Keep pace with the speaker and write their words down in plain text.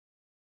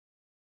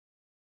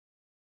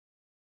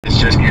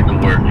just get to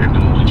work and do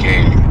what we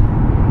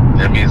can.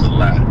 That means a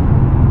lot.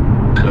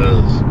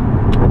 Because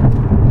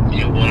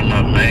you're one of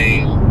my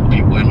main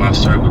people in my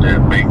circle that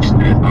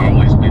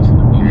always mention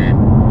to me that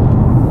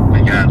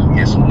I gotta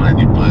get some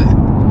money, but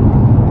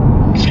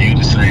for you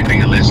to say,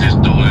 nigga, let's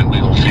just do it, we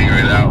gonna figure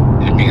it out,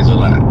 it means a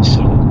lot.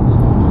 So,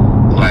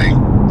 like,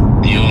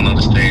 you don't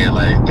understand,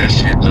 like, that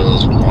shit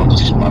does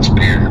wonders to my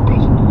spirit, bro.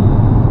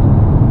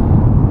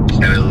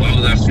 And as long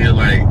as I feel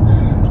like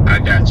I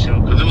got you,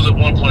 because it was at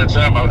one point in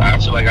time, I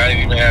feel like I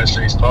didn't even have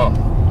Shay Star.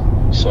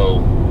 So,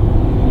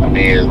 I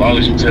mean, as long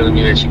as you're telling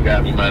me that you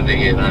got me, my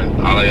nigga,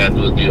 and all I gotta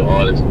do is be an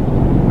artist,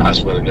 I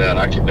swear to God,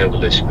 I can never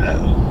let you have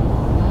it.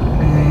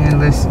 Man,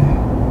 listen,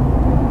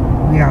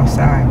 we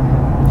outside, man.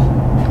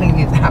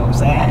 Niggas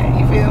outside,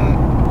 you feel me?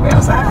 We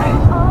outside.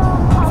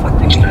 Fuck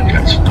the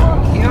nigga.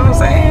 You know what I'm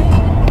saying?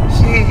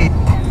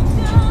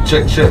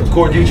 Shit. Check.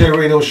 Core DJ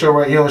radio show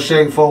right here on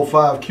Shade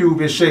 45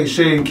 Cube and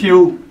Shade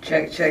Cube.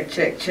 Check.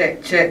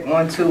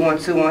 1 2 1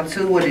 2 1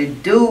 2. What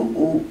it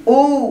do?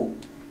 Ooh.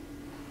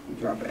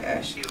 Drop an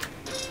ass.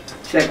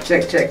 Check.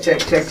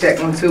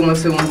 1 2 1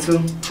 2 1 2.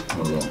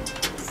 Hold on.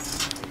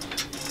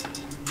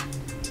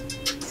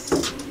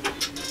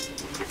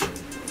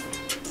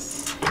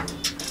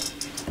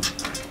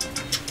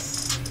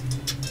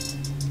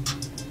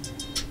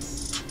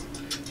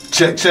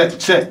 Check.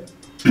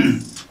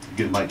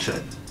 Get a mic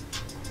check.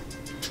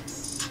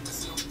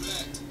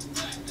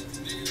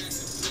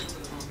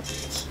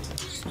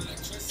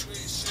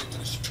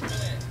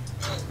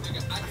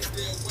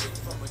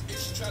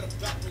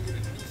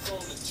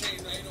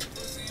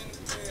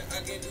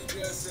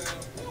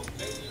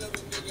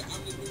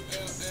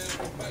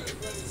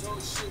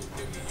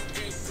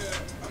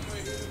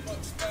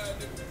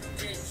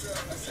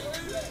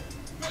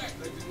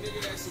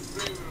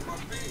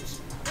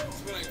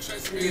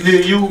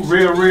 Hear you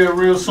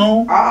real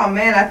soon. Oh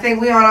man, I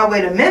think we on our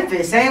way to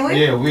Memphis, ain't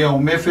we? Yeah, we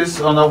on Memphis,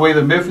 on our way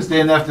to Memphis.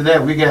 Then after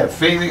that, we got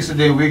Phoenix, and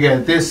then we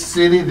got this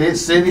city, that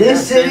city.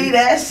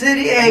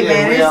 Hey, yeah,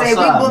 man, they say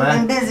we booked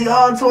and busy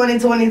all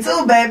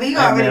 2022, baby. You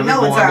already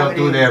know what time it is.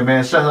 Through there,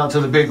 man. Shout out to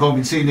the big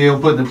homie T-Neil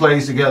putting the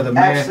plays together,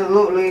 man.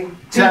 Absolutely.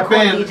 Tap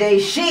in. DJ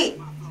shit.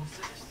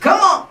 Come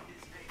on.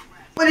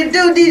 What it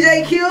do,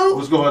 DJ Q?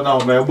 What's going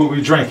on, man? What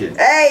we drinking?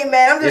 Hey,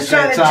 man, I'm just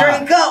trying to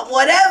drink up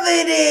whatever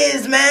it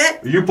is, man.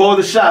 You pour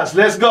the shots.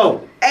 Let's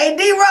go. Hey,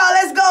 D-Raw,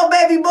 let's go,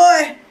 baby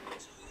boy.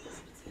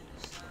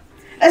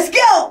 Let's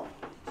go.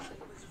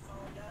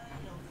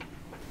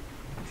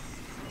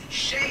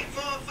 Shade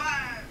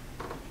 45.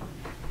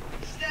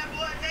 That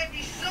boy,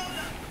 baby soda.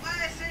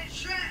 Why is it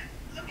trap?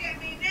 Look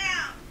at me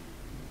now.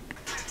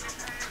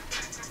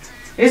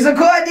 It's a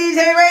Core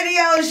DJ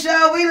radio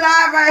show. We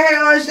live right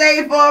here on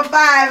Shade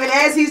 45. And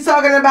as he's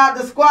talking about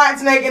the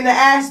squats making the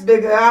ass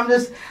bigger, I'm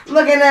just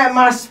looking at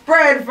my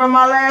spread from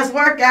my last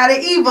workout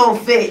at Evo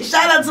Fit.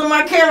 Shout out to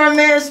my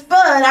cameraman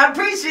Spud. I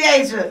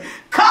appreciate you.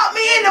 Caught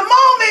me in the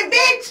moment,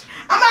 bitch.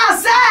 I'm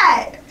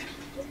outside.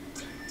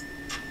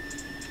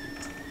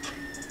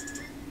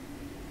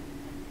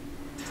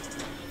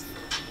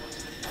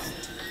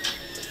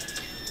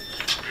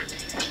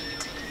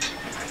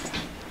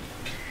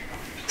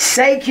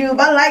 Say Cube,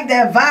 I like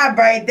that vibe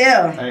right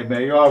there. Hey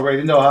man, you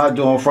already know how I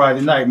do on Friday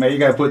night, man. You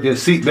gotta put your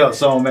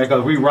seatbelts on, man,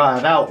 because we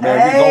ride out,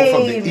 man. We go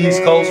from the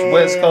East Coast,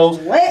 West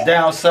Coast,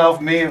 down South,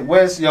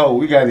 Midwest. Yo,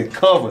 we got it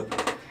covered.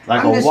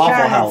 Like a Waffle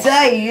House. I'm just trying to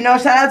tell you,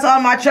 shout out to all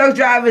my truck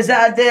drivers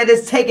out there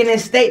that's taking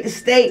it state to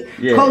state,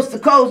 coast to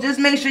coast. Just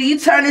make sure you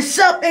turn this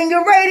up in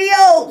your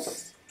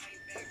radios.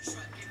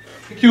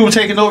 Q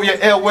taking over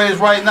your airways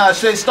right now,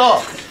 Shay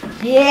Star.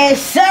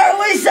 Yes, sir.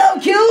 What's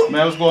up, Q?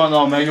 Man, what's going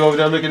on, man? You over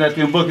there looking at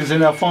them bookings in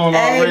that phone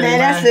already, man?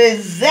 That's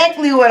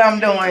exactly what I'm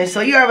doing.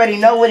 So you already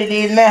know what it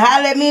is, man.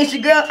 Holla at me, it's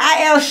your girl,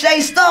 IL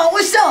Shay Star.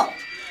 What's up?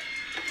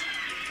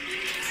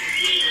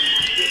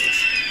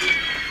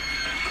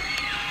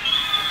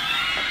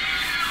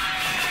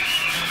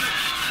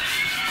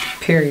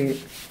 Period.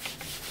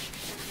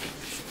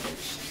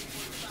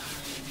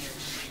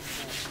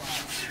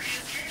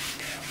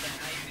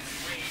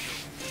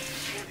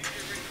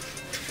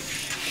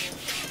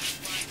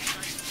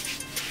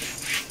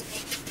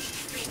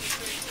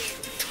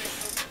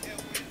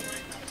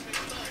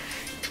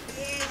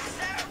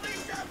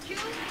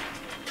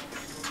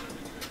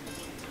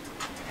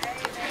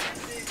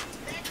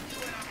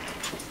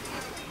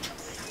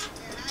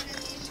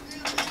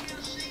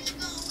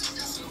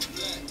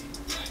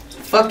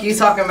 Fuck you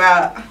talking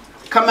about?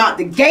 Come out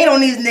the gate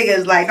on these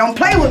niggas, like, don't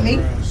play with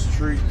me.